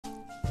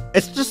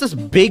It's just this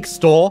big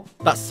store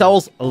that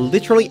sells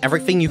literally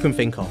everything you can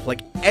think of.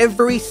 Like,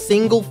 every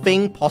single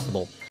thing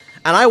possible.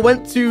 And I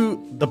went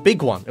to the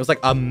big one. It was like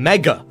a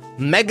mega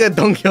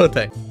Don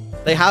Quixote.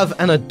 They have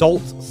an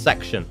adult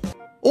section.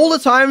 All the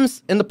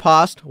times in the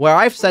past where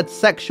I've said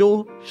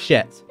sexual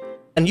shit,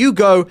 and you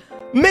go,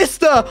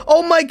 Mysta!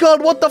 Oh my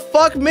god, what the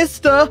fuck,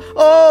 Mysta?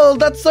 Oh,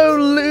 that's so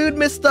lewd,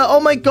 Mysta. Oh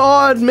my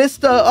god,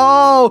 Mysta.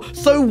 Oh,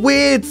 so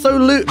weird, so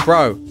lewd.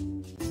 Bro,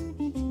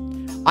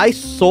 I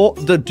saw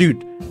the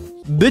dude.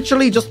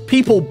 Literally just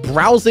people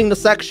browsing the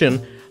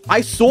section.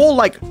 I saw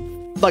like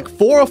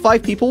 4 or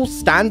 5 people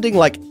standing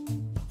like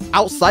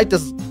outside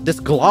this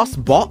glass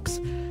box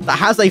that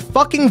has a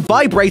fucking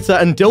vibrator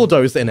and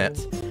dildos in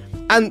it.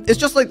 And it's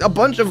just like a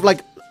bunch of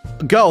like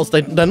girls.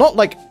 They're not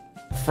like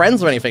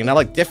friends or anything. They're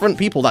like different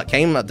people that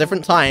came at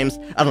different times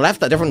and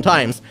left at different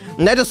times.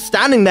 And they're just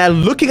standing there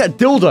looking at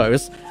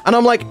dildos. And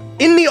I'm like,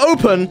 in the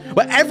open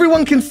where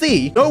everyone can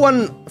see. No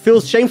one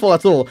feels shameful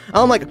at all. And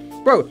I'm like,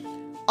 bro,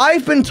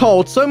 I've been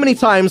told so many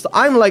times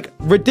I'm like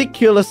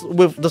ridiculous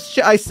with the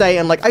shit I say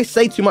and like I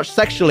say too much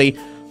sexually.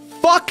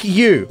 Fuck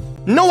you.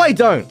 No, I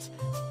don't.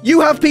 You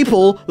have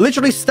people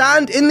literally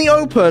stand in the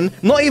open,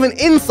 not even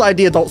inside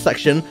the adult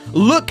section,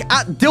 look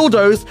at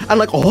dildos and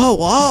like,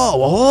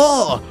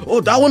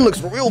 oh, that one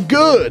looks real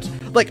good.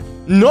 Like,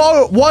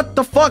 no, what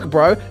the fuck,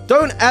 bro?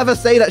 Don't ever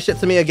say that shit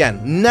to me again.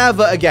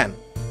 Never again.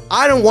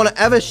 I don't want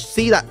to ever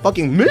see that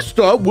fucking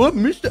Mysta. What,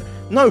 Mysta?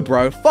 No,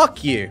 bro.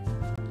 Fuck you.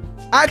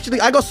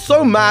 Actually, I got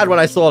so mad when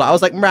I saw that. I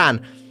was like,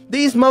 man,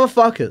 these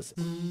motherfuckers.